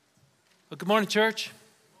Well, good morning, church.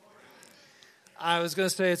 I was going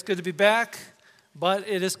to say it's good to be back, but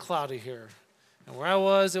it is cloudy here. And where I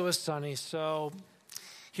was, it was sunny. So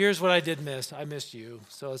here's what I did miss. I missed you.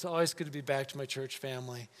 So it's always good to be back to my church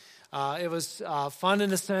family. It was fun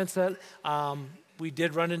in the sense that we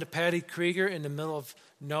did run into Patty Krieger in the middle of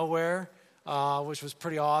nowhere, which was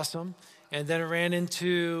pretty awesome. And then I ran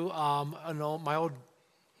into my old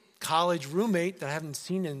college roommate that I haven't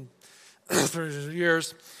seen in 30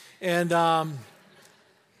 years. And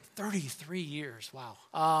 33 years,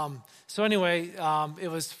 wow. So anyway, it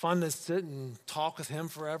was fun to sit and talk with him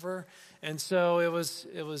forever. And so it was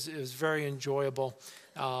very enjoyable.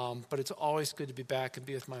 But it's always good to be back and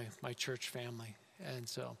be with my church family. And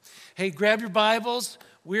so, hey, grab your Bibles.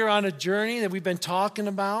 We're on a journey that we've been talking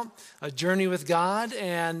about, a journey with God.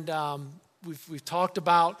 And we've talked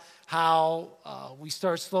about how we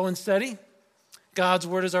start slow and steady. God's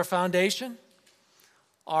Word is our foundation.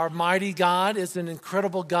 Our mighty God is an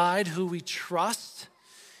incredible guide who we trust.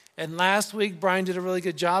 And last week, Brian did a really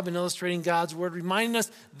good job in illustrating God's Word, reminding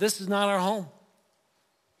us this is not our home.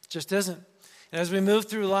 It just isn't. And as we move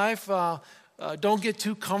through life, don't get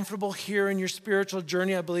too comfortable here in your spiritual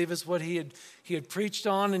journey, I believe is what he had preached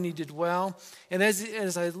on, and he did well. And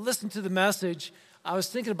as I listened to the message, I was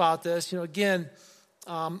thinking about this. Again,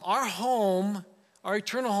 our home, our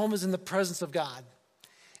eternal home is in the presence of God.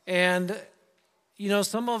 And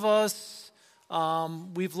some of us,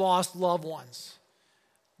 we've lost loved ones.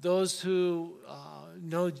 Those who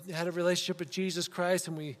had a relationship with Jesus Christ,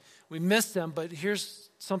 and we miss them. But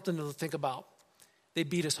here's something to think about. They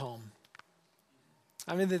beat us home.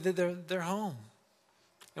 I mean, they're home.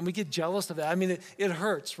 And we get jealous of that. I mean, it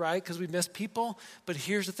hurts, right? Because we miss people. But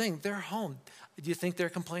here's the thing. They're home. Do you think they're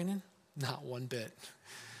complaining? Not one bit.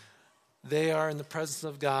 They are in the presence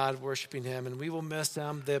of God, worshiping Him, and we will miss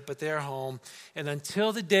them, but they're home. And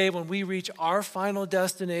until the day when we reach our final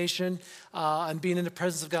destination and being in the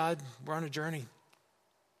presence of God, we're on a journey.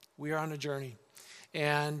 We are on a journey.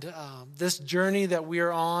 And this journey that we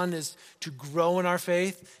are on is to grow in our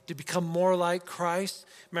faith, to become more like Christ.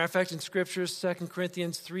 Matter of fact, in Scripture, 2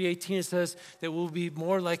 Corinthians 3:18, it says that we'll be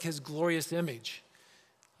more like His glorious image.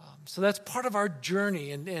 So that's part of our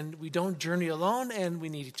journey, and we don't journey alone, and we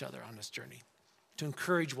need each other on this journey to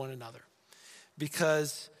encourage one another.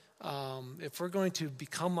 Because if we're going to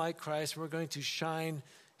become like Christ, we're going to shine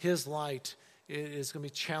His light, it is going to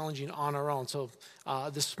be challenging on our own. So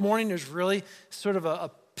this morning there's really sort of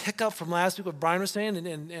a pickup from last week, what Brian was saying,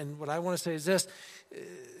 and what I want to say is this.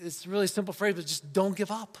 It's a really simple phrase, but just don't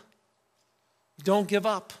give up. Don't give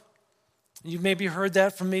up. You've maybe heard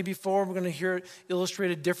that from me before. We're going to hear it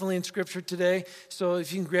illustrated differently in Scripture today. So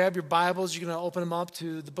if you can grab your Bibles, you're going to open them up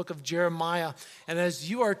to the book of Jeremiah. And as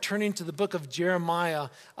you are turning to the book of Jeremiah,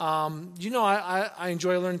 I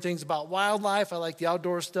enjoy learning things about wildlife. I like the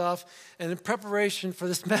outdoor stuff. And in preparation for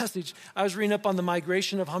this message, I was reading up on the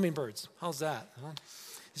migration of hummingbirds. How's that? Huh?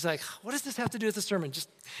 He's like, what does this have to do with the sermon? Just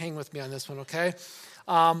hang with me on this one, okay?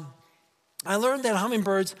 I learned that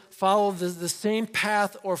hummingbirds follow the same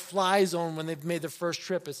path or fly zone when they've made their first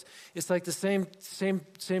trip. It's like the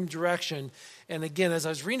same direction. And again, as I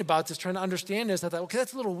was reading about this, trying to understand this, I thought, okay,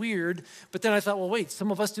 that's a little weird. But then I thought, well, wait,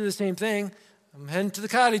 some of us do the same thing. I'm heading to the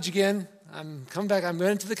cottage again. I'm coming back. I'm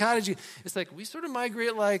heading to the cottage. It's like we sort of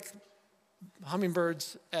migrate like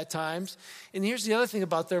hummingbirds at times. And here's the other thing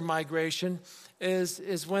about their migration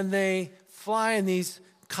is when they fly in these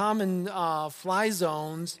common fly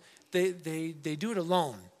zones, they do it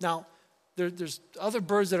alone. Now, there's other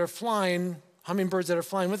birds that are flying, hummingbirds that are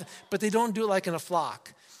flying with them, but they don't do it like in a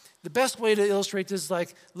flock. The best way to illustrate this is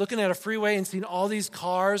like looking at a freeway and seeing all these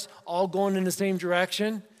cars all going in the same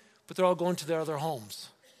direction, but they're all going to their other homes.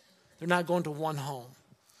 They're not going to one home.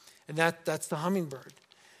 And that's the hummingbird.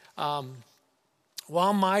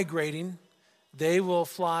 While migrating, they will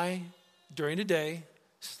fly during the day,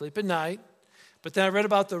 sleep at night. But then I read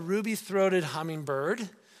about the ruby-throated hummingbird,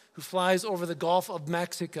 who flies over the Gulf of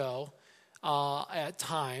Mexico at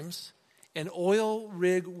times, and oil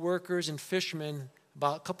rig workers and fishermen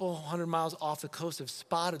about a couple hundred miles off the coast have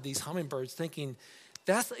spotted these hummingbirds, thinking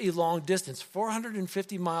that's a long distance,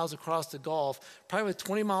 450 miles across the Gulf, probably with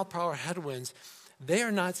 20-mile-per-hour headwinds. They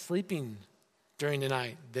are not sleeping during the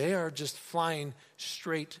night. They are just flying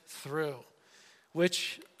straight through,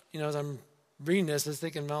 which, as I'm reading this, I was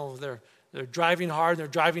thinking, well, they're driving hard, they're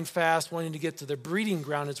driving fast, wanting to get to their breeding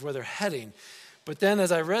ground is where they're heading. But then as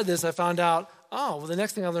I read this, I found out, the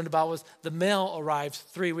next thing I learned about was the male arrives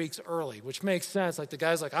 3 weeks early, which makes sense. Like the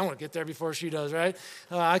guy's like, I want to get there before she does, right?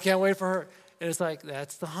 I can't wait for her. And it's like,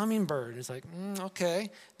 that's the hummingbird. It's like, okay.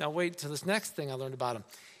 Now wait till this next thing I learned about him.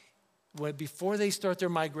 before they start their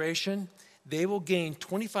migration, they will gain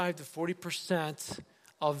 25 to 40%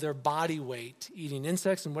 of their body weight, eating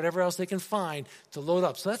insects and whatever else they can find to load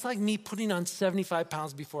up. So that's like me putting on 75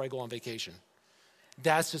 pounds before I go on vacation.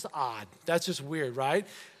 That's just odd. That's just weird, right?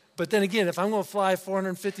 But then again, if I'm going to fly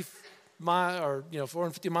 450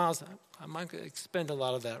 miles, I might expend a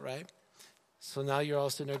lot of that, right? So now you're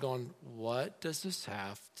all sitting there going, what does this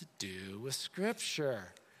have to do with Scripture?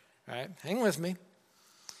 Right? Hang with me.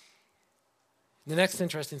 The next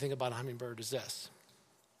interesting thing about a hummingbird is this.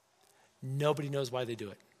 Nobody knows why they do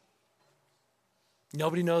it.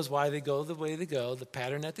 Nobody knows why they go the way they go, the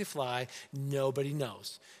pattern that they fly. Nobody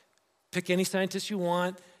knows. Pick any scientist you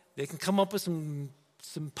want. They can come up with some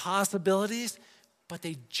possibilities, but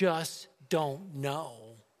they just don't know.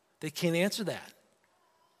 They can't answer that.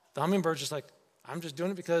 The hummingbird's just like, I'm just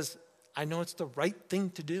doing it because I know it's the right thing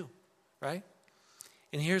to do, right?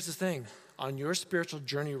 And here's the thing. On your spiritual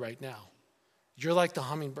journey right now, you're like the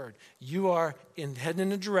hummingbird. You are heading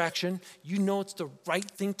in a direction. You know it's the right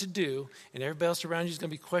thing to do. And everybody else around you is going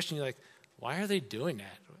to be questioning you like, why are they doing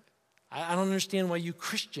that? I don't understand why you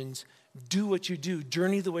Christians do what you do.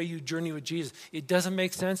 Journey the way you journey with Jesus. It doesn't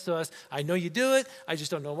make sense to us. I know you do it. I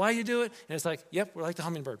just don't know why you do it. And it's like, yep, we're like the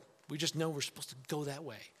hummingbird. We just know we're supposed to go that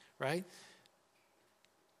way, right?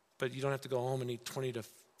 But you don't have to go home and eat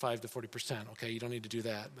 25 to 40%, okay? You don't need to do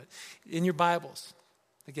that. But in your Bibles,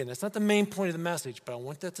 again, that's not the main point of the message, but I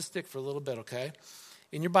want that to stick for a little bit, okay?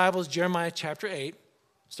 In your Bibles, Jeremiah chapter 8,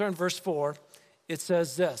 starting verse 4, it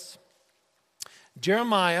says this.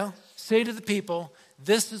 Jeremiah, say to the people,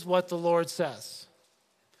 this is what the Lord says.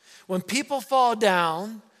 When people fall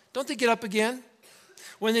down, don't they get up again?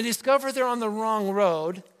 When they discover they're on the wrong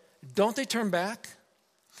road, don't they turn back?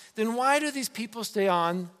 Then why do these people stay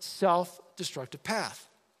on self-destructive path?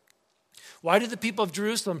 Why do the people of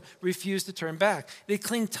Jerusalem refuse to turn back? They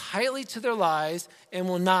cling tightly to their lies and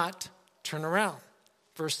will not turn around.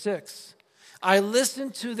 Verse 6, I listen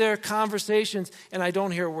to their conversations and I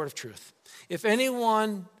don't hear a word of truth. Is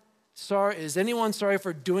anyone sorry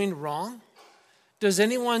for doing wrong? Does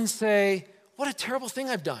anyone say, what a terrible thing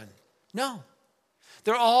I've done? No.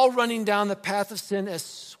 They're all running down the path of sin as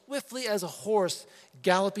swiftly as a horse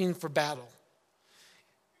galloping for battle.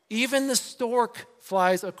 Even the stork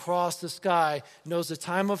flies across the sky, knows the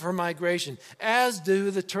time of her migration, as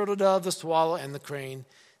do the turtle dove, the swallow, and the crane.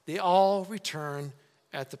 They all return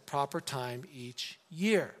at the proper time each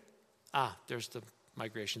year. There's the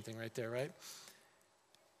migration thing right there, right?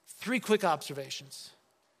 3 quick observations.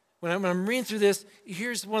 When I'm reading through this,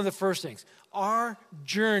 here's one of the first things. Our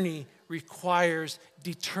journey requires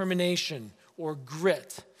determination or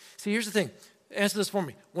grit. See, here's the thing. Answer this for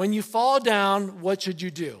me. When you fall down, what should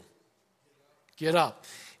you do? Get up.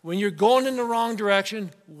 When you're going in the wrong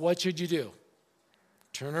direction, what should you do?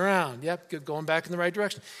 Turn around. Yep, going back in the right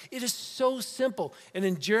direction. It is so simple. And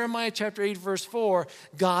in Jeremiah chapter 8, verse 4,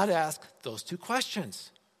 God asked those 2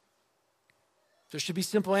 questions. There should be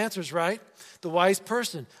simple answers, right? The wise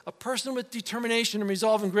person, a person with determination and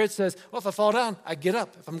resolve and grit says, well, if I fall down, I get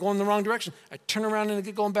up. If I'm going in the wrong direction, I turn around and I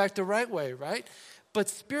get going back the right way, right? But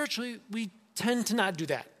spiritually, we tend to not do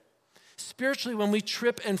that. Spiritually, when we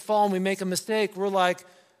trip and fall and we make a mistake, we're like,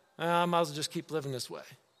 I might as well just keep living this way.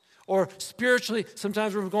 Or spiritually,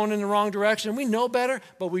 sometimes we're going in the wrong direction. We know better,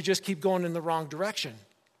 but we just keep going in the wrong direction.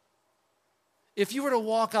 If you were to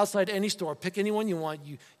walk outside any store, pick anyone you want,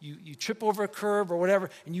 you trip over a curb or whatever,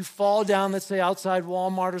 and you fall down, let's say outside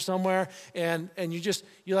Walmart or somewhere, and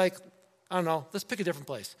you're like, I don't know, let's pick a different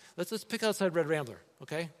place. Let's pick outside Red Rambler,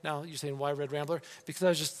 okay? Now you're saying, why Red Rambler? Because I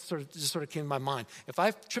was just sort of came to my mind. If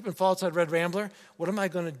I trip and fall outside Red Rambler, what am I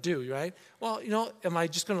going to do, right? Well, am I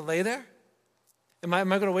just going to lay there? Am I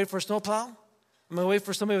going to wait for a snowplow? Am I going to wait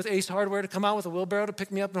for somebody with Ace Hardware to come out with a wheelbarrow to pick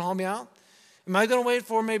me up and haul me out? Am I going to wait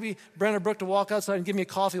for maybe Brent or Brooke to walk outside and give me a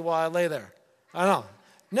coffee while I lay there? I don't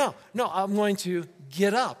know. No, I'm going to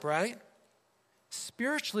get up, right?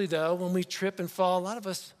 Spiritually, though, when we trip and fall, a lot of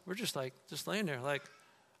us, we're just laying there like,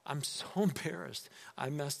 I'm so embarrassed.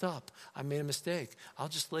 I messed up. I made a mistake. I'll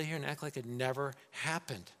just lay here and act like it never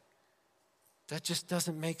happened. That just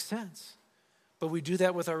doesn't make sense. But we do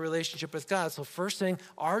that with our relationship with God. So first thing,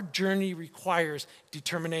 our journey requires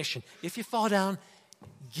determination. If you fall down,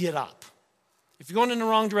 get up. If you're going in the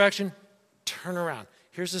wrong direction, turn around.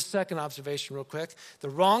 Here's the second observation real quick. The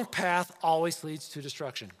wrong path always leads to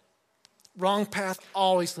destruction. Wrong path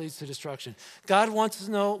always leads to destruction. God wants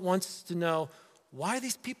to know why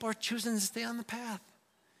these people are choosing to stay on the path.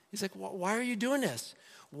 He's like, why are you doing this?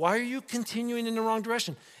 Why are you continuing in the wrong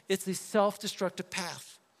direction? It's a self-destructive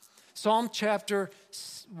path. Psalm chapter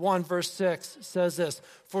 1, verse 6 says this,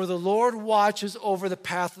 "For the Lord watches over the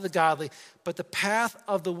path of the godly, but the path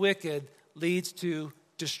of the wicked leads to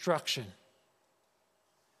destruction."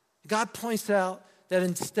 God points out that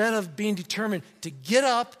instead of being determined to get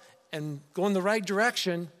up and go in the right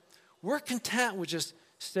direction, we're content with just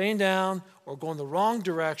staying down or going the wrong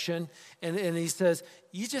direction. And he says,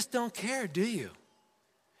 you just don't care, do you?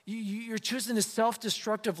 You're choosing a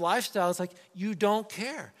self-destructive lifestyle. It's like you don't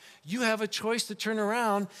care. You have a choice to turn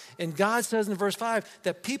around. And God says in verse 5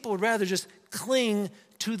 that people would rather just cling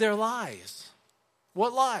to their lies.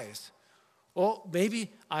 What lies? Well,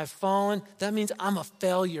 maybe I've fallen. That means I'm a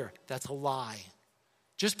failure. That's a lie.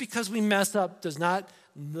 Just because we mess up does not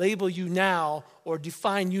label you now or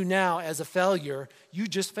define you now as a failure. You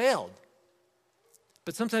just failed.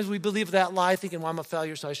 But sometimes we believe that lie thinking, well, I'm a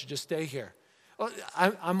failure, so I should just stay here. Well,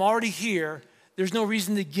 I'm already here. There's no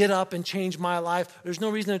reason to get up and change my life. There's no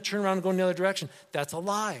reason to turn around and go in the other direction. That's a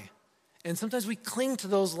lie. And sometimes we cling to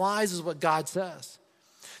those lies is what God says.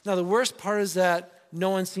 Now, the worst part is that no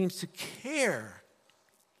one seems to care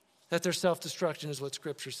that their self-destruction is what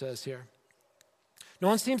Scripture says here. No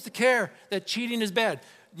one seems to care that cheating is bad.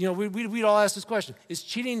 You know, we'd all ask this question. Is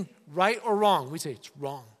cheating right or wrong? We'd say it's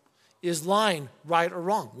wrong. Is lying right or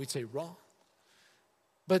wrong? We'd say wrong.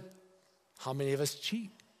 But how many of us cheat?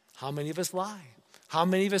 How many of us lie? How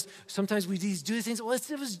many of us, sometimes we do things, well,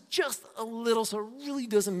 it was just a little, so it really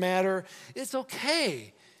doesn't matter. It's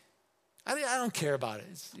okay. I don't care about it.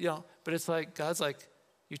 But it's like, God's like,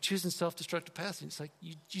 you're choosing self-destructive paths. And it's like,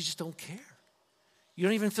 you just don't care. You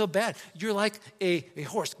don't even feel bad. You're like a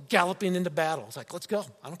horse galloping into battle. It's like, let's go.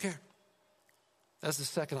 I don't care. That's the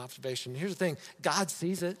second observation. Here's the thing. God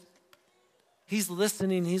sees it. He's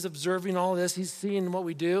listening. He's observing all this. He's seeing what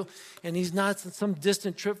we do. And he's not some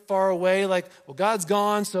distant trip far away like, well, God's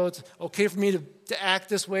gone, so it's okay for me to act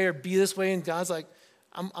this way or be this way. And God's like,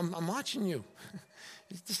 I'm watching you.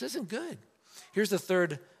 This isn't good. Here's the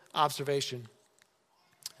third observation.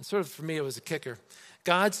 And sort of for me, it was a kicker.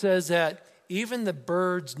 God says that even the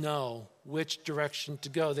birds know which direction to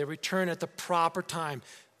go. They return at the proper time.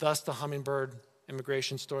 Thus the hummingbird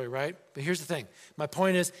immigration story, right? But here's the thing. My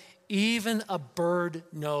point is, even a bird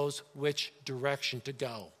knows which direction to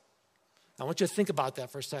go. I want you to think about that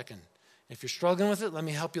for a second. If you're struggling with it, let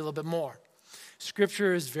me help you a little bit more.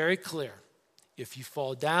 Scripture is very clear. If you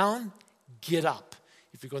fall down, get up.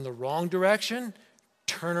 If you're going the wrong direction,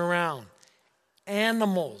 turn around.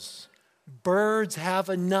 Animals, birds have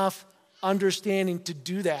enough understanding to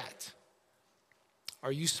do that.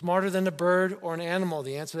 Are you smarter than a bird or an animal?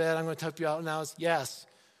 The answer to that I'm going to help you out now is yes.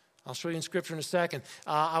 I'll show you in Scripture in a second.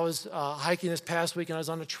 I was hiking this past week, and I was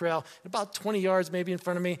on a trail. About 20 yards maybe in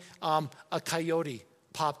front of me, a coyote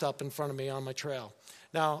popped up in front of me on my trail.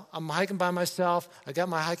 Now, I'm hiking by myself. I got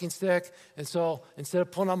my hiking stick, and so instead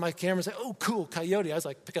of pulling out my camera and saying, oh, cool, coyote, I was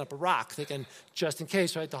like picking up a rock, thinking just in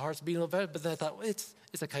case, right? The heart's beating a little bit. But then I thought, well,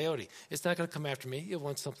 it's a coyote. It's not going to come after me. It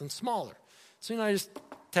wants something smaller. So, I just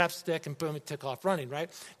tap stick and boom, it took off running,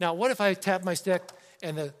 right? Now, what if I tap my stick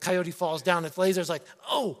and the coyote falls down? It lays there, it's like,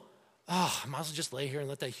 I might as well just lay here and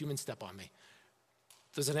let that human step on me.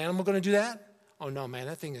 Is an animal going to do that? Oh, no, man,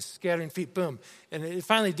 that thing is scattering feet, boom. And it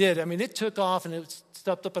finally did. I mean, it took off, and it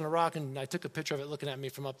stepped up on a rock, and I took a picture of it looking at me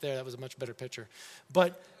from up there. That was a much better picture.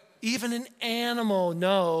 But even an animal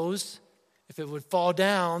knows if it would fall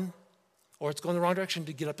down or it's going the wrong direction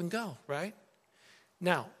to get up and go, right?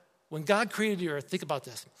 Now, when God created the earth, think about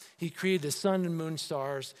this. He created the sun and moon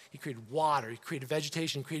stars. He created water. He created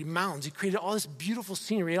vegetation. He created mountains. He created all this beautiful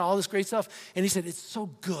scenery and all this great stuff. And he said, it's so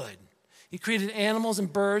good. He created animals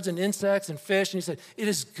and birds and insects and fish. And he said, it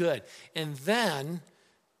is good. And then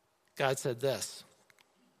God said this.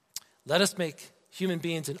 Let us make human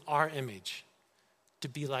beings in our image to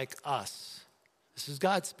be like us. This is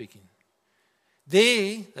God speaking.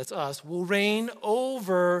 They, that's us, will reign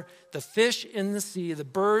over the fish in the sea, the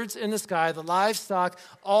birds in the sky, the livestock,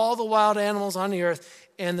 all the wild animals on the earth,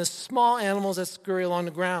 and the small animals that scurry along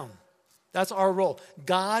the ground. That's our role.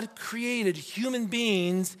 God created human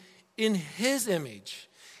beings in his image.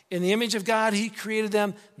 In the image of God, he created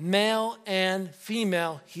them, male and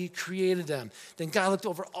female, he created them. Then God looked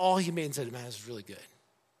over all he made and said, man, this is really good.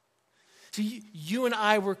 See, you and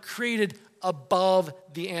I were created above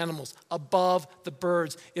the animals, above the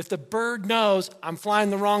birds. If the bird knows I'm flying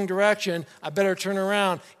the wrong direction, I better turn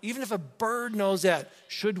around. Even if a bird knows that,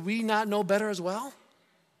 should we not know better as well?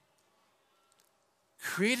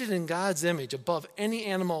 Created in God's image, above any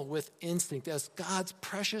animal with instinct, as God's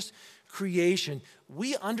precious creation,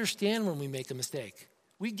 we understand when we make a mistake.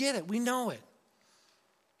 We get it. We know it.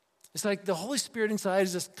 It's like the Holy Spirit inside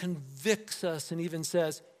us convicts us and even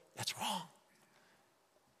says, That's wrong.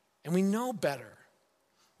 And we know better.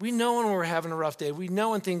 We know when we're having a rough day. We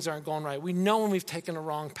know when things aren't going right. We know when we've taken a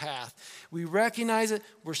wrong path. We recognize it.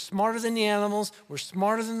 We're smarter than the animals. We're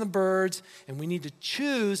smarter than the birds. And we need to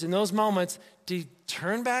choose in those moments to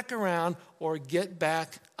turn back around or get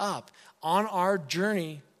back up. On our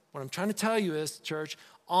journey, what I'm trying to tell you is, church,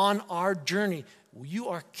 on our journey, you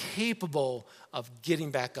are capable of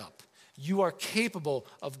getting back up. You are capable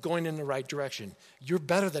of going in the right direction. You're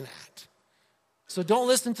better than that. So don't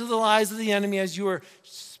listen to the lies of the enemy as you are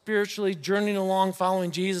spiritually journeying along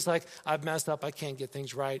following Jesus like, I've messed up, I can't get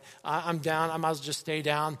things right, I'm down, I might as well just stay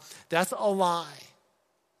down. That's a lie.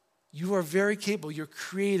 You are very capable. You're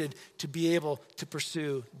created to be able to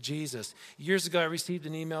pursue Jesus. Years ago, I received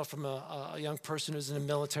an email from a young person who's in the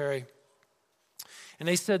military. And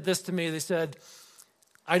they said this to me. They said,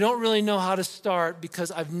 I don't really know how to start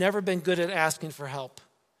because I've never been good at asking for help.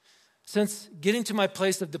 Since getting to my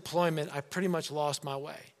place of deployment, I pretty much lost my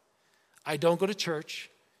way. I don't go to church,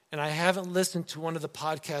 and I haven't listened to one of the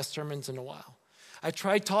podcast sermons in a while. I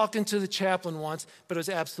tried talking to the chaplain once, but it was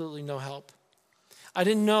absolutely no help. I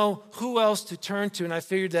didn't know who else to turn to, and I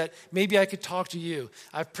figured that maybe I could talk to you.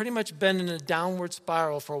 I've pretty much been in a downward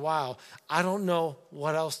spiral for a while. I don't know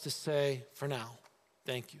what else to say for now.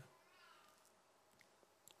 Thank you.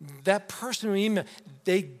 That person who emailed,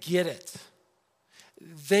 they get it.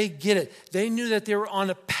 They get it. They knew that they were on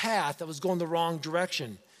a path that was going the wrong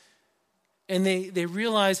direction. And they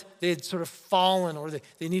realized they had sort of fallen or they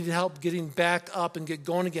needed help getting back up and get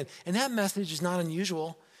going again. And that message is not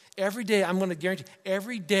unusual. Every day, I'm going to guarantee,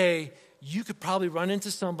 every day you could probably run into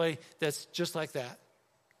somebody that's just like that.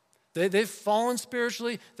 They've fallen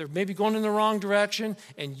spiritually. They're maybe going in the wrong direction.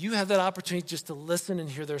 And you have that opportunity just to listen and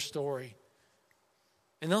hear their story.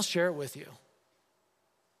 And they'll share it with you.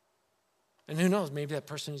 And who knows, maybe that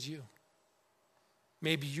person is you.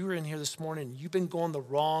 Maybe you were in here this morning and you've been going the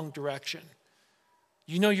wrong direction.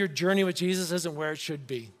 You know your journey with Jesus isn't where it should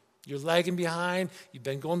be. You're lagging behind, you've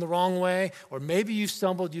been going the wrong way, or maybe you've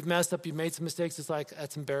stumbled, you've messed up, you've made some mistakes. It's like,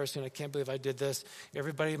 that's embarrassing, I can't believe I did this.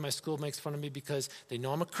 Everybody in my school makes fun of me because they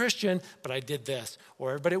know I'm a Christian, but I did this. Or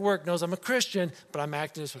everybody at work knows I'm a Christian, but I'm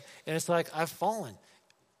acting this way. And it's like, I've fallen.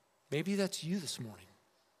 Maybe that's you this morning.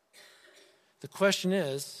 The question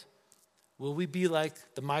is, will we be like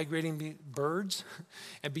the migrating birds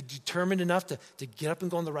and be determined enough to get up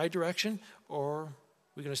and go in the right direction, or are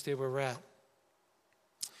we going to stay where we're at?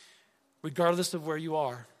 Regardless of where you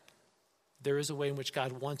are, there is a way in which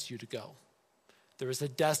God wants you to go. There is a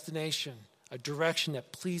destination, a direction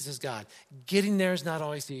that pleases God. Getting there is not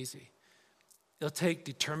always easy. It'll take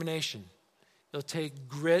determination. It'll take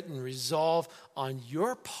grit and resolve on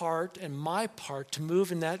your part and my part to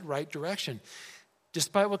move in that right direction.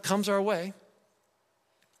 Despite what comes our way,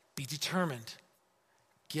 be determined.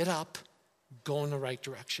 Get up, go in the right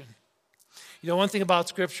direction. You know, one thing about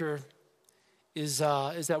Scripture is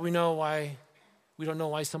that we don't know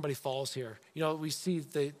why somebody falls here. You know, we see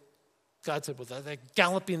God said, well, they're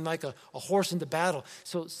galloping like a horse into battle.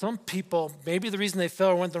 So some people, maybe the reason they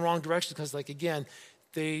fell or went the wrong direction is because, like, again,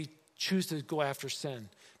 they choose to go after sin.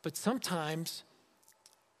 But sometimes,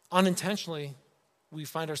 unintentionally, we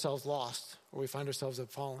find ourselves lost or we find ourselves have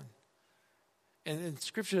fallen. And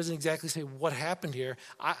Scripture doesn't exactly say what happened here.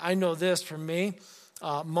 I know this for me,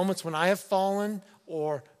 moments when I have fallen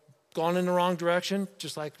or gone in the wrong direction,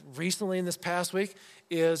 just like recently in this past week,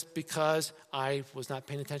 is because I was not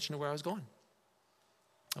paying attention to where I was going.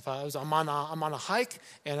 If I'm on a hike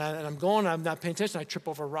and I'm not paying attention, I trip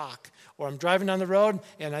over a rock. Or I'm driving down the road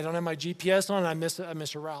and I don't have my GPS on and I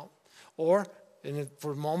miss a route. Or,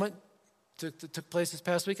 for a moment, took place this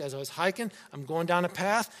past week as I was hiking, I'm going down a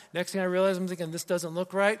path. Next thing I realize, I'm thinking, this doesn't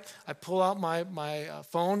look right. I pull out my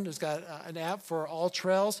phone. It's got an app for all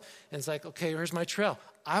trails. And it's like, okay, here's my trail.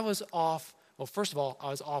 I was off. Well, first of all, I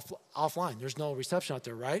was offline. There's no reception out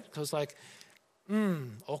there, right? Because like,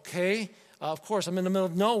 okay. Of course, I'm in the middle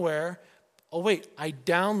of nowhere. Oh, wait, I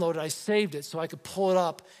saved it so I could pull it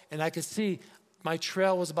up and I could see my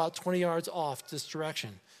trail was about 20 yards off this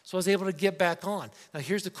direction. So I was able to get back on. Now,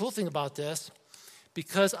 here's the cool thing about this.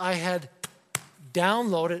 Because I had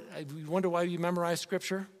downloaded, you wonder why you memorize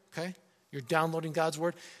Scripture, okay? You're downloading God's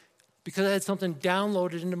Word. Because I had something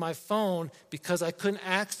downloaded into my phone, because I couldn't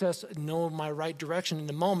know my right direction in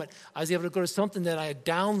the moment, I was able to go to something that I had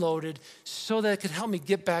downloaded so that it could help me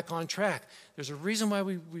get back on track. There's a reason why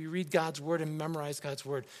we read God's Word and memorize God's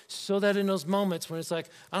Word, so that in those moments when it's like,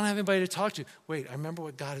 I don't have anybody to talk to, wait, I remember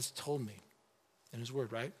what God has told me in His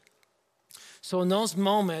Word, right? So in those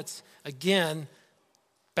moments, again,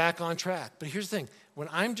 back on track. But here's the thing. When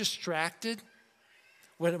I'm distracted,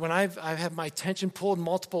 when I have my attention pulled in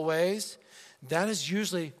multiple ways, that is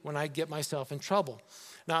usually when I get myself in trouble.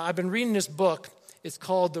 Now, I've been reading this book. It's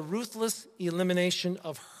called The Ruthless Elimination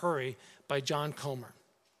of Hurry by John Comer.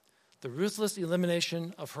 The Ruthless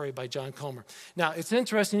Elimination of Hurry by John Comer. Now, it's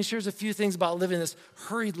interesting. He shares a few things about living this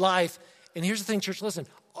hurried life. And here's the thing, church, listen.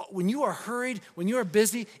 When you are hurried, when you are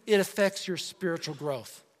busy, it affects your spiritual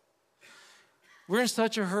growth. We're in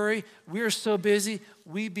such a hurry. We are so busy,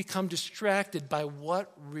 we become distracted by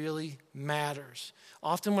what really matters.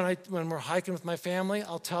 Often when we're hiking with my family,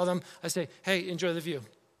 I'll tell them, I say, hey, enjoy the view.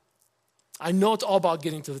 I know it's all about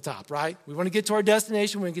getting to the top, right? We want to get to our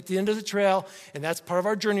destination. We want to get to the end of the trail, and that's part of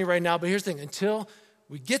our journey right now. But here's the thing. Until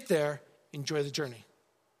we get there, enjoy the journey.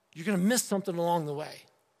 You're going to miss something along the way.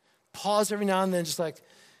 Pause every now and then, just like,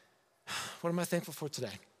 what am I thankful for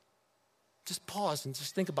today? Just pause and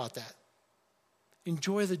just think about that.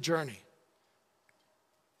 Enjoy the journey.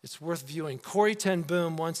 It's worth viewing. Corrie ten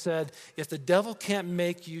Boom once said, if the devil can't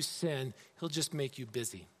make you sin, he'll just make you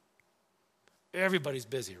busy. Everybody's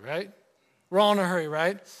busy, right? We're all in a hurry,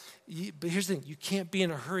 right? But here's the thing. You can't be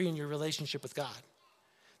in a hurry in your relationship with God.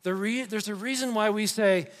 There's a reason why we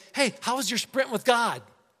say, hey, how was your sprint with God?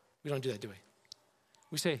 We don't do that, do we?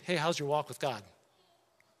 We say, hey, how's your walk with God?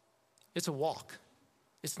 It's a walk.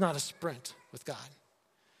 It's not a sprint with God.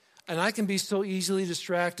 And I can be so easily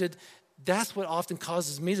distracted. That's what often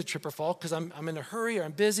causes me to trip or fall because I'm in a hurry or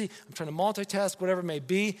I'm busy. I'm trying to multitask, whatever it may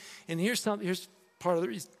be. And here's part of the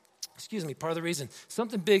reason. Part of the reason.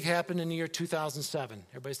 Something big happened in the year 2007.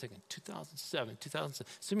 Everybody's thinking, 2007.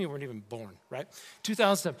 Assuming you weren't even born, right?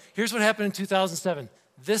 2007. Here's what happened in 2007.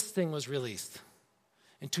 This thing was released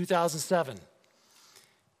in 2007.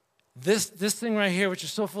 This thing right here, which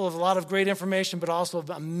is so full of a lot of great information, but also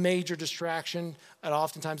a major distraction at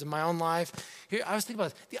oftentimes in my own life. Here, I was thinking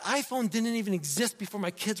about it. The iPhone didn't even exist before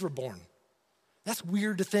my kids were born. That's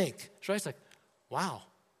weird to think. So it's like, wow,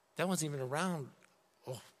 that wasn't even around.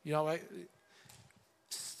 Oh, you know,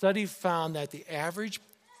 study found that the average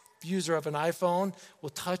user of an iPhone will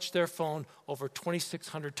touch their phone over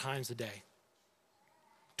 2,600 times a day.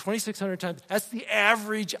 2,600 times. That's the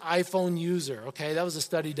average iPhone user, okay? That was a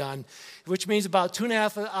study done, which means about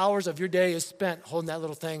 2.5 hours of your day is spent holding that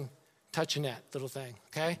little thing, touching that little thing,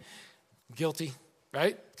 okay? Guilty,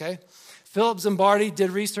 right? Okay? Philip Zimbardi did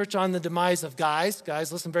research on the demise of guys.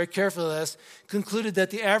 Guys, listen very carefully to this. Concluded that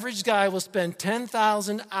the average guy will spend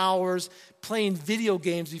 10,000 hours playing video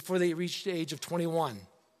games before they reach the age of 21.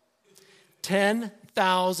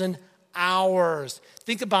 10,000 hours.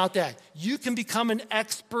 Think about that. You can become an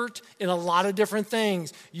expert in a lot of different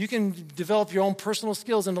things. You can develop your own personal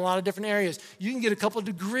skills in a lot of different areas. You can get a couple of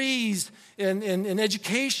degrees in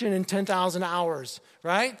education in 10,000 hours,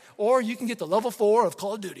 right? Or you can get the level 4 of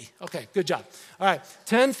Call of Duty. Okay, good job. All right,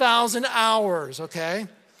 10,000 hours, okay?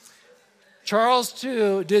 Charles,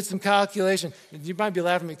 too, did some calculation. You might be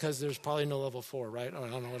laughing because there's probably no level 4, right? Oh, I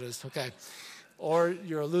don't know what it is, okay. Or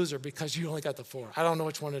you're a loser because you only got the 4. I don't know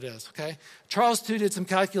which one it is, okay? Charles, too, did some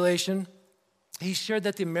calculation. He shared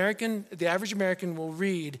that the average American will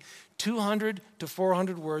read 200 to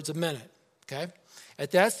 400 words a minute, okay? At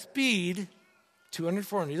that speed, 200,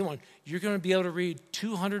 400, either one, you're going to be able to read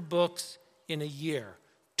 200 books in a year.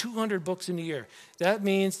 200 books in a year. That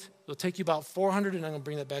means it'll take you about 400, and I'm going to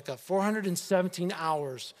bring that back up, 417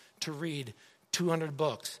 hours to read 200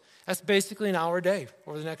 books. That's basically an hour a day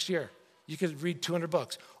over the next year. You could read 200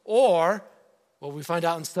 books. Or, what we find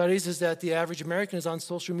out in studies is that the average American is on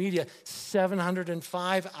social media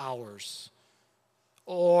 705 hours.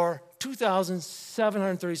 Or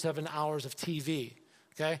 2,737 hours of TV.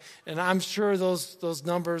 Okay? And I'm sure those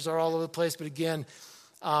numbers are all over the place. But again,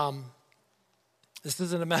 this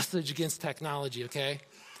isn't a message against technology, okay?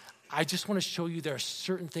 I just want to show you there are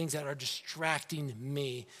certain things that are distracting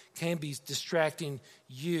me, can be distracting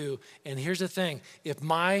you. And here's the thing. If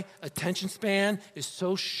my attention span is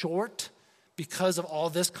so short because of all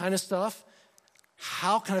this kind of stuff,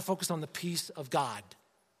 how can I focus on the peace of God?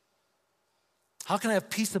 How can I have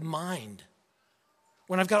peace of mind?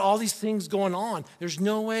 When I've got all these things going on, there's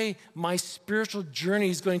no way my spiritual journey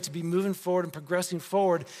is going to be moving forward and progressing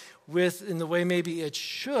forward in the way maybe it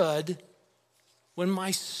should, when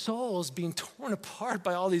my soul is being torn apart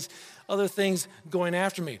by all these other things going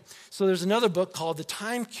after me. So there's another book called The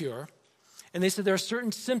Time Cure, and they said there are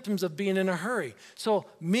certain symptoms of being in a hurry. So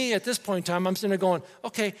me, at this point in time, I'm sitting there going,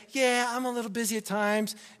 okay, yeah, I'm a little busy at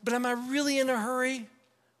times, but am I really in a hurry?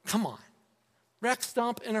 Come on. Wreck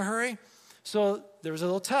stump in a hurry? So there was a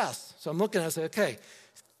little test. So I'm looking at it and I say, okay,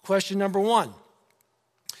 question number 1.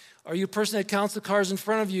 Are you a person that counts the cars in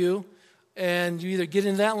front of you and you either get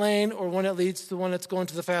in that lane or one that leads to the one that's going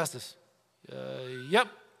to the fastest? Yep,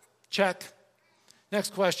 check.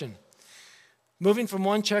 Next question. Moving from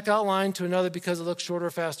one checkout line to another because it looks shorter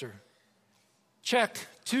or faster. Check.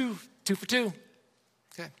 Two for two.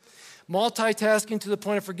 Okay. Multitasking to the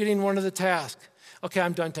point of forgetting one of the tasks. Okay,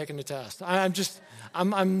 I'm done taking the test.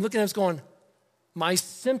 I'm looking at this going, my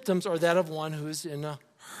symptoms are that of one who is in a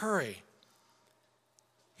hurry.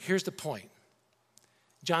 Here's the point.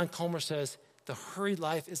 John Comer says, the hurried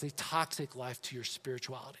life is a toxic life to your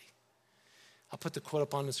spirituality. I'll put the quote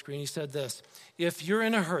up on the screen. He said this, if you're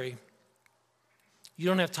in a hurry, you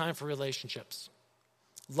don't have time for relationships.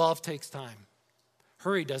 Love takes time.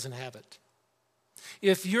 Hurry doesn't have it.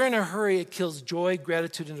 If you're in a hurry, it kills joy,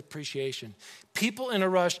 gratitude, and appreciation. People in a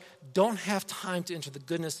rush don't have time to enter the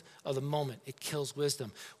goodness of the moment. It kills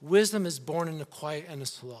wisdom. Wisdom is born in the quiet and the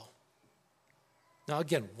slow. Now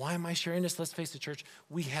again, why am I sharing this? Let's face it, church,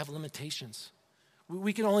 we have limitations.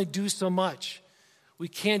 We can only do so much. We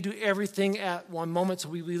can't do everything at one moment, so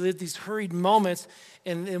we live these hurried moments.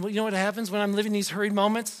 And you know what happens when I'm living these hurried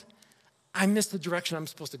moments? I miss the direction I'm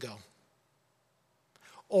supposed to go.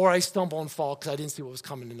 Or I stumble and fall because I didn't see what was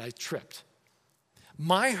coming and I tripped.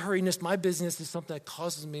 My hurriedness, my busyness is something that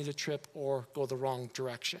causes me to trip or go the wrong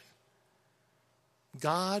direction.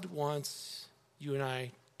 God wants you and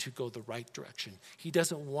I to go the right direction. He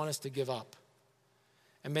doesn't want us to give up.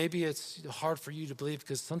 And maybe it's hard for you to believe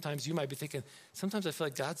because sometimes you might be thinking, sometimes I feel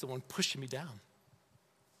like God's the one pushing me down.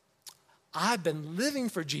 I've been living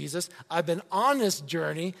for Jesus. I've been on this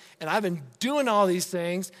journey, and I've been doing all these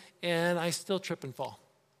things, and I still trip and fall.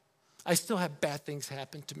 I still have bad things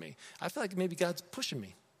happen to me. I feel like maybe God's pushing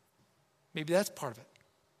me. Maybe that's part of it.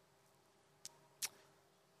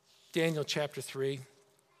 Daniel chapter 3.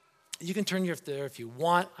 You can turn there if you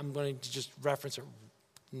want. I'm going to just reference it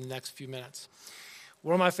in the next few minutes.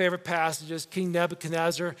 One of my favorite passages, King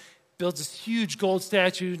Nebuchadnezzar builds this huge gold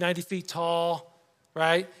statue, 90 feet tall,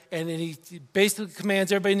 right? And then he basically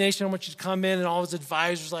commands everybody in the nation, I want you to come in, and all his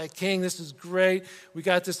advisors like, King, this is great. We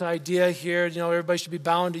got this idea here. Everybody should be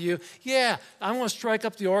bowing to you. Yeah, I'm going to strike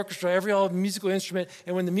up the orchestra, every all musical instrument,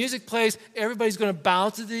 and when the music plays, everybody's going to bow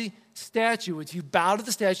to the statue. If you bow to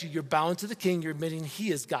the statue, you're bowing to the king. You're admitting he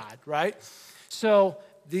is God, right? So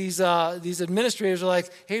these administrators are like,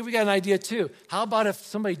 hey, we got an idea too. How about if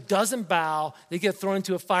somebody doesn't bow, they get thrown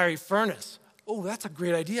into a fiery furnace? Oh, that's a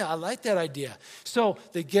great idea. I like that idea. So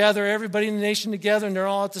they gather everybody in the nation together, and they're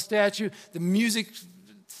all at the statue. The music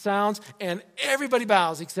sounds, and everybody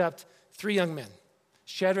bows except three young men,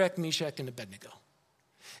 Shadrach, Meshach, and Abednego.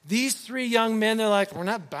 These three young men, they're like, we're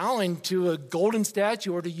not bowing to a golden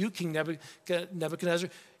statue or to you, King Nebuchadnezzar.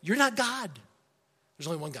 You're not God. There's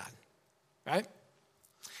only one God, right?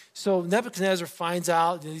 So Nebuchadnezzar finds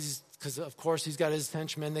out, because of course he's got his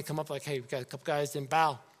henchmen. They come up like, hey, we've got a couple guys didn't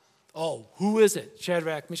bow. Oh, who is it?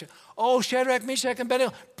 Shadrach, Meshach. Oh, Shadrach, Meshach, and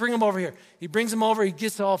Abednego. Bring them over here. He brings them over. He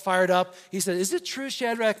gets all fired up. He said, is it true,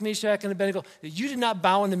 Shadrach, Meshach, and Abednego, that you did not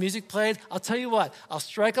bow when the music played? I'll tell you what. I'll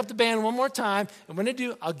strike up the band one more time, and when I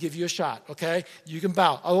do, I'll give you a shot, okay? You can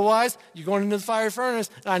bow. Otherwise, you're going into the fiery furnace.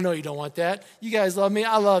 I know you don't want that. You guys love me.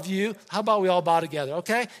 I love you. How about we all bow together,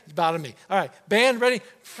 okay? You bow to me. All right, band ready?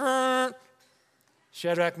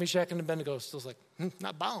 Shadrach, Meshach, and Abednego still like,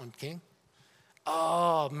 not bowing, king.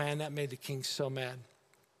 Oh, man, that made the king so mad.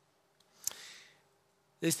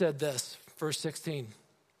 They said this, verse 16.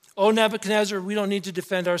 Oh, Nebuchadnezzar, we don't need to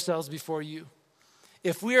defend ourselves before you.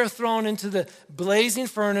 If we are thrown into the blazing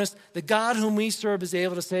furnace, the God whom we serve is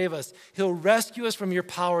able to save us. He'll rescue us from your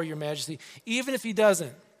power, your majesty. Even if he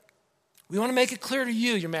doesn't, we want to make it clear to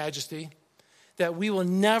you, your majesty, that we will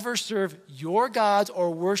never serve your gods or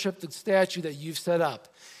worship the statue that you've set up.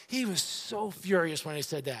 He was so furious when he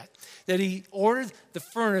said that he ordered the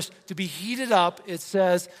furnace to be heated up, it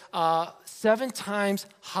says, 7 times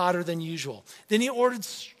hotter than usual. Then he ordered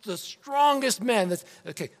the strongest men.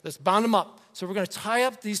 Let's bound them up. So we're going to tie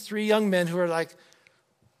up these 3 young men who are like,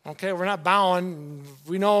 okay, we're not bowing.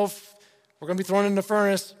 We know if we're going to be thrown in the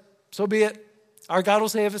furnace. So be it. Our God will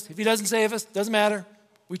save us. If he doesn't save us, doesn't matter.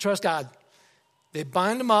 We trust God. They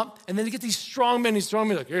bind them up, and then they get these strong men. These strong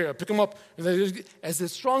men are like, yeah, pick them up. And as the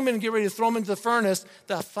strong men get ready to throw them into the furnace,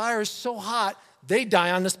 the fire is so hot, they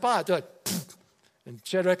die on the spot. They're like, poof. And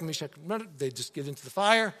Shadrach and Meshach, they just get into the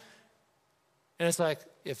fire. And it's like,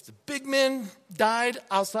 if the big men died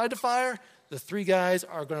outside the fire, the 3 guys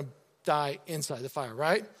are going to die inside the fire,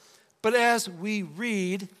 right? But as we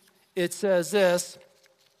read, it says this,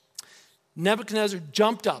 Nebuchadnezzar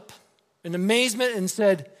jumped up in amazement and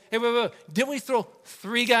said, hey, wait. Didn't we throw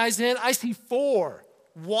 3 guys in? I see 4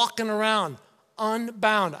 walking around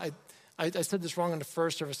unbound. I said this wrong in the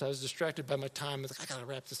first service. I was distracted by my time. I was like, I got to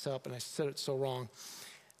wrap this up, and I said it so wrong.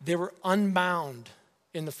 They were unbound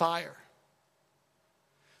in the fire.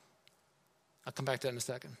 I'll come back to that in a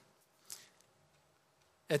second.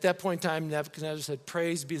 At that point in time, Nebuchadnezzar said,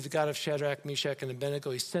 "Praise be to the God of Shadrach, Meshach, and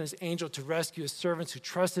Abednego. He sent his angel to rescue his servants who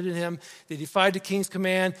trusted in him. They defied the king's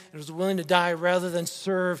command and was willing to die rather than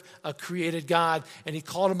serve a created God. And he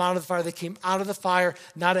called them out of the fire. They came out of the fire.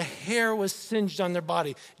 Not a hair was singed on their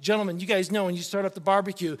body." Gentlemen, you guys know when you start up the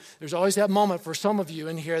barbecue, there's always that moment for some of you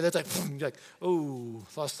in here that's like, you're like, "Oh,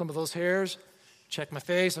 lost some of those hairs. Check my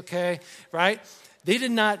face, okay?" Right? They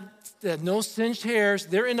had no singed hairs.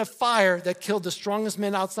 They're in a fire that killed the strongest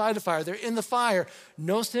men outside the fire. They're in the fire,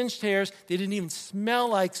 no singed hairs. They didn't even smell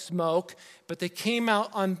like smoke, but they came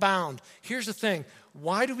out unbound. Here's the thing.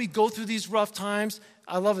 Why do we go through these rough times?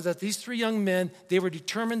 I love it that these three young men, they were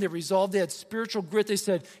determined, they resolved, they had spiritual grit. They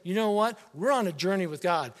said, "You know what? We're on a journey with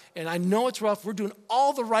God. And I know it's rough. We're doing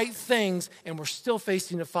all the right things, and we're still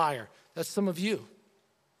facing a fire." That's some of you.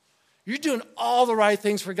 You're doing all the right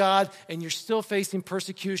things for God, and you're still facing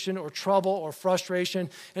persecution or trouble or frustration.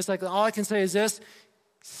 It's like, all I can say is this: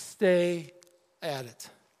 stay at it.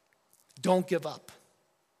 Don't give up.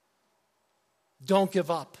 Don't give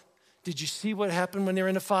up. Did you see what happened when they were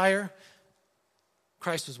in the fire?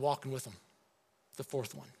 Christ was walking with them, the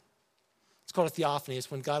fourth one. It's called a theophany. It's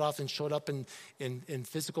when God often showed up in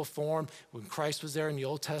physical form. When Christ was there in the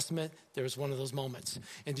Old Testament, there was one of those moments.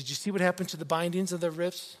 And did you see what happened to the bindings of their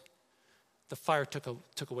wrists? The fire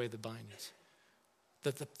took away the bindings.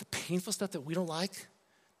 The painful stuff that we don't like,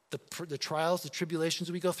 the trials, the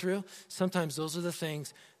tribulations we go through, sometimes those are the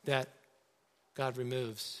things that God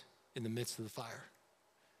removes in the midst of the fire.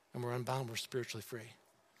 And we're unbound, we're spiritually free.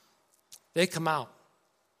 They come out.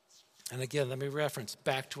 And again, let me reference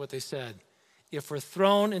back to what they said. If we're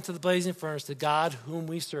thrown into the blazing furnace, the God whom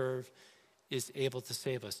we serve is able to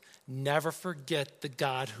save us. Never forget the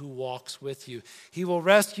God who walks with you. He will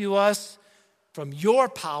rescue us from your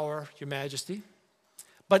power, your majesty.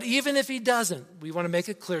 But even if he doesn't, we want to make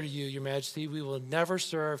it clear to you, your majesty, we will never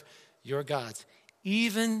serve your gods.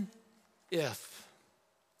 Even if.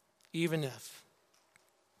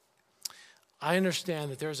 I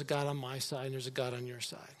understand that there's a God on my side and there's a God on your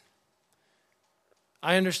side.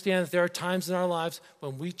 I understand that there are times in our lives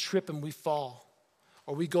when we trip and we fall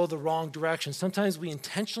or we go the wrong direction. Sometimes we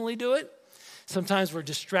intentionally do it. Sometimes we're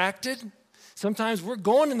distracted. Sometimes we're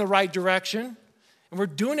going in the right direction and we're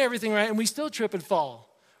doing everything right and we still trip and fall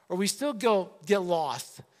or we still get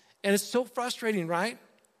lost. And it's so frustrating, right?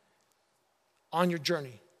 On your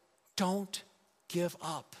journey, don't give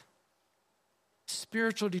up.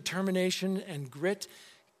 Spiritual determination and grit,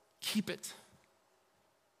 keep it.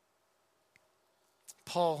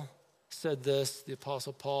 Paul said this, the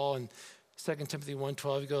Apostle Paul, in 2 Timothy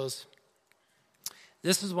 1:12, he goes,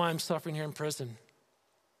 "This is why I'm suffering here in prison,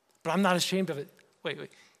 but I'm not ashamed of it."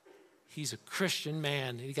 Wait. He's a Christian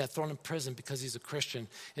man. He got thrown in prison because he's a Christian.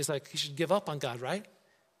 It's like he should give up on God, right?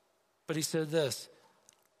 But he said this,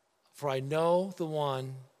 "For I know the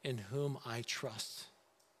one in whom I trust.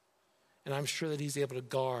 And I'm sure that he's able to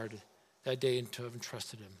guard that day and to have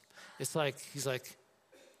entrusted him." It's like, he's like,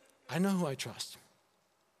 I know who I trust.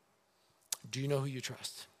 Do you know who you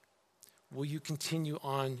trust? Will you continue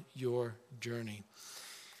on your journey?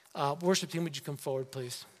 Worship team, would you come forward,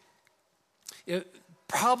 please?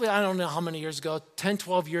 Probably, I don't know how many years ago, 10,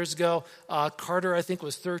 12 years ago, Carter, I think,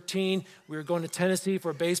 was 13. We were going to Tennessee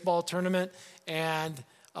for a baseball tournament. And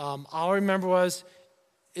all I remember was,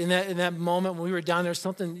 in that moment when we were down there,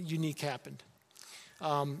 something unique happened.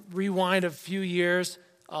 Rewind a few years,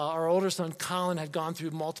 our older son Colin had gone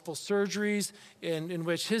through multiple surgeries in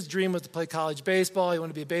which his dream was to play college baseball. He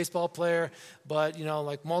wanted to be a baseball player, but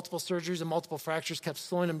like multiple surgeries and multiple fractures kept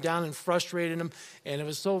slowing him down and frustrating him. And it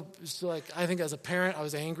was so like, I think as a parent, I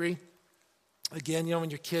was angry. Again, when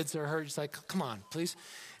your kids are hurt, it's like, come on, please.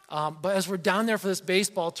 But as we're down there for this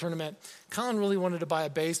baseball tournament, Colin really wanted to buy a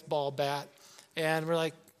baseball bat. And we're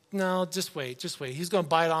like, no, just wait. He's going to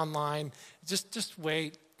buy it online. Just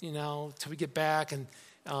wait, till we get back. And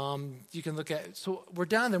you can look at it. So we're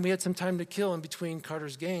down there. And we had some time to kill in between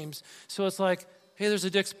Carter's games. So it's like, hey, there's a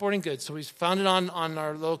Dick's Sporting Goods. So we found it on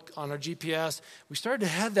our GPS. We started to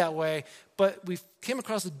head that way. But we came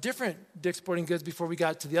across a different Dick's Sporting Goods before we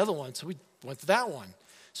got to the other one. So we went to that one.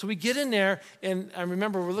 So we get in there. And I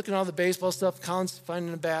remember we're looking at all the baseball stuff. Colin's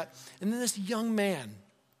finding a bat. And then this young man,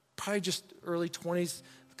 probably just early 20s,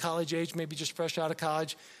 college age, maybe just fresh out of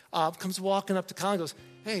college, comes walking up to Colin and goes,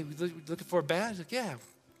 "Hey, looking for a bat?" He's like, "Yeah,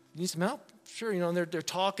 you need some help?" Sure, and they're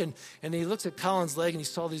talking, and he looks at Colin's leg, and he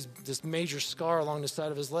saw this major scar along the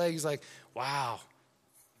side of his leg. He's like, "Wow,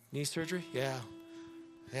 knee surgery?" "Yeah."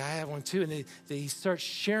 Yeah, I had one too. And he starts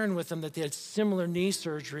sharing with them that they had similar knee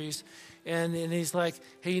surgeries. And he's like,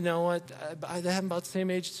 hey, you know what? They have about the same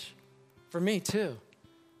age for me too.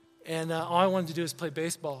 And all I wanted to do was play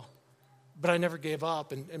baseball. But I never gave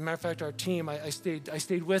up. And as a matter of fact, our team, I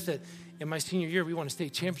stayed with it. In my senior year, we won a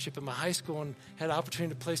state championship in my high school and had an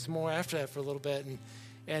opportunity to play some more after that for a little bit.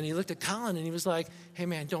 And he looked at Colin and he was like, hey,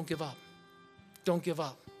 man, don't give up. Don't give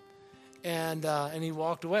up. And he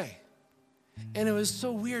walked away. And it was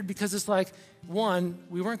so weird because it's like, one,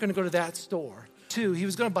 we weren't going to go to that store. Two, he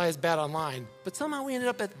was going to buy his bat online. But somehow we ended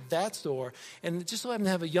up at that store. And it just so happened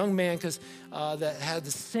to have a young man that had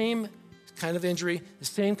the same kind of injury, the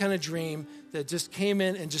same kind of dream that just came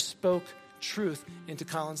in and just spoke truth into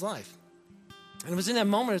Colin's life. And it was in that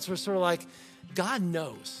moment, it's sort of like, God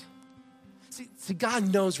knows. See,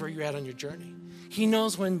 God knows where you're at on your journey. He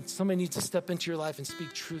knows when somebody needs to step into your life and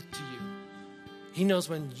speak truth to you. He knows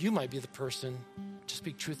when you might be the person to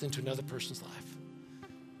speak truth into another person's life.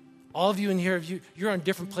 All of you in here, you're on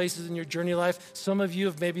different places in your journey life. Some of you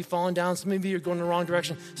have maybe fallen down. Some of you are going the wrong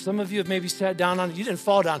direction. Some of you have maybe sat down on it. You didn't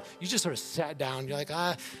fall down. You just sort of sat down. You're like,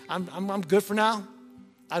 I'm good for now.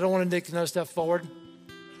 I don't want to take another step forward.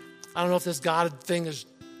 I don't know if this God thing is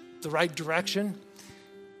the right direction.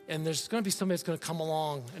 And there's going to be somebody that's going to come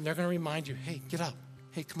along, and they're going to remind you, hey, get up.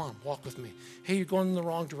 Hey, come on, walk with me. Hey, you're going in the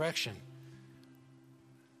wrong direction.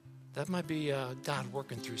 That might be God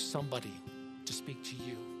working through somebody to speak to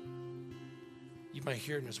you. You might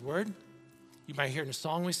hear it in his word. You might hear it in a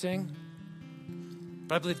song we sing.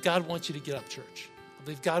 But I believe God wants you to get up, church. I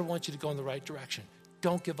believe God wants you to go in the right direction.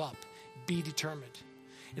 Don't give up. Be determined.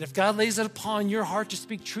 And if God lays it upon your heart to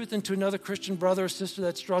speak truth into another Christian brother or sister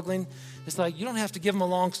that's struggling, it's like you don't have to give them a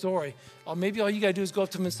long story. Or maybe all you got to do is go up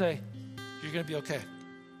to them and say, you're going to be okay.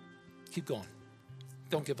 Keep going.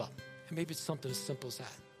 Don't give up. And maybe it's something as simple as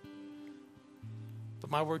that. But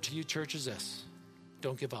my word to you, church, is this.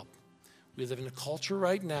 Don't give up. We live in a culture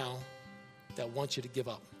right now that wants you to give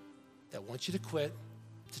up, that wants you to quit,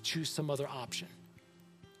 to choose some other option.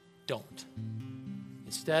 Don't.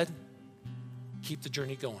 Instead, keep the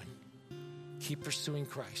journey going. Keep pursuing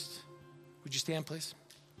Christ. Would you stand, please?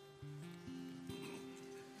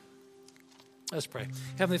 Let's pray.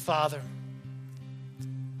 Heavenly Father,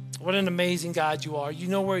 what an amazing God you are. You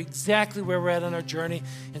know exactly where we're at on our journey.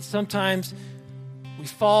 And sometimes we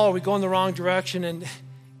fall, we go in the wrong direction.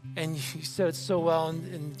 And you said it so well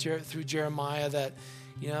through Jeremiah that,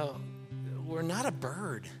 we're not a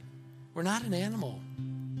bird. We're not an animal.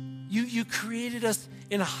 You created us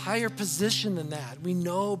in a higher position than that. We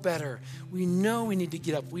know better. We know we need to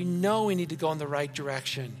get up. We know we need to go in the right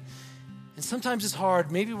direction. And sometimes it's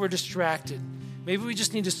hard. Maybe we're distracted. Maybe we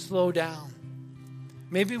just need to slow down.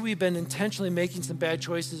 Maybe we've been intentionally making some bad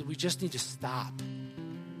choices. We just need to stop.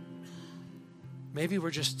 Maybe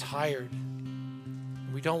we're just tired.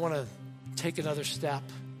 We don't want to take another step.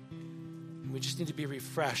 We just need to be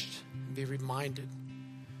refreshed and be reminded.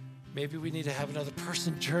 Maybe we need to have another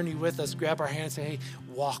person journey with us, grab our hand and say, hey,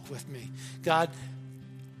 walk with me. God,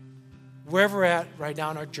 wherever we're at right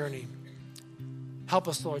now in our journey, help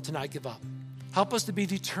us, Lord, to not give up. Help us to be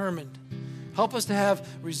determined. Help us to have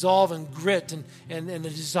resolve and grit and a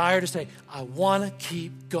desire to say, I want to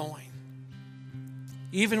keep going.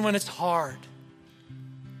 Even when it's hard,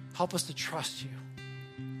 help us to trust you.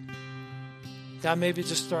 God, maybe it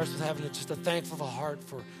just starts with having just a thankful heart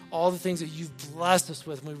for all the things that you've blessed us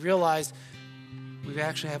with. And we realize we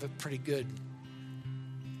actually have it pretty good.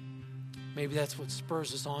 Maybe that's what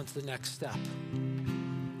spurs us on to the next step.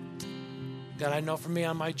 God, I know for me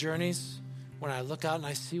on my journeys, when I look out and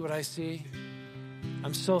I see what I see,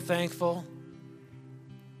 I'm so thankful.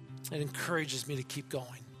 It encourages me to keep going.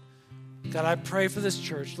 God, I pray for this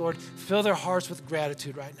church. Lord, fill their hearts with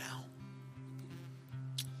gratitude right now.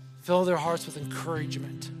 Fill their hearts with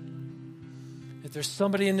encouragement. If there's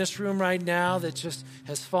somebody in this room right now that just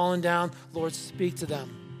has fallen down, Lord, speak to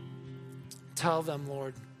them. Tell them,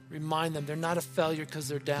 Lord, remind them they're not a failure because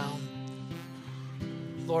they're down.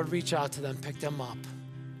 Lord, reach out to them, pick them up.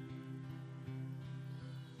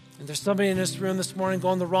 And there's somebody in this room this morning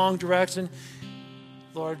going the wrong direction,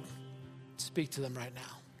 Lord, speak to them right now.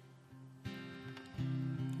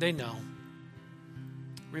 They know.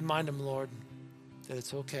 Remind them, Lord, that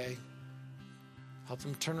it's okay. Help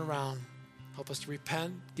them turn around. Help us to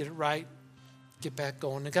repent, get it right, get back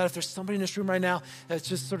going. And God, if there's somebody in this room right now that's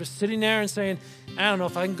just sort of sitting there and saying, I don't know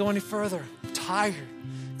if I can go any further. I'm tired.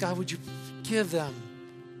 God, would you give them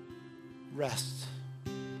rest?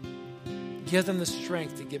 Give them the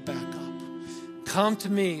strength to get back up. Come to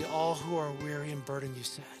me, all who are weary and burdened, you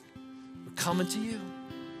said. We're coming to you.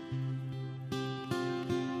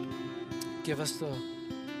 Give us the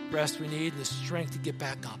rest we need and the strength to get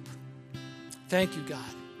back up. Thank you,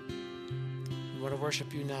 God. We want to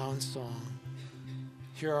worship you now in song.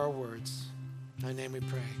 Hear our words. In thy name we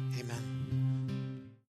pray. Amen.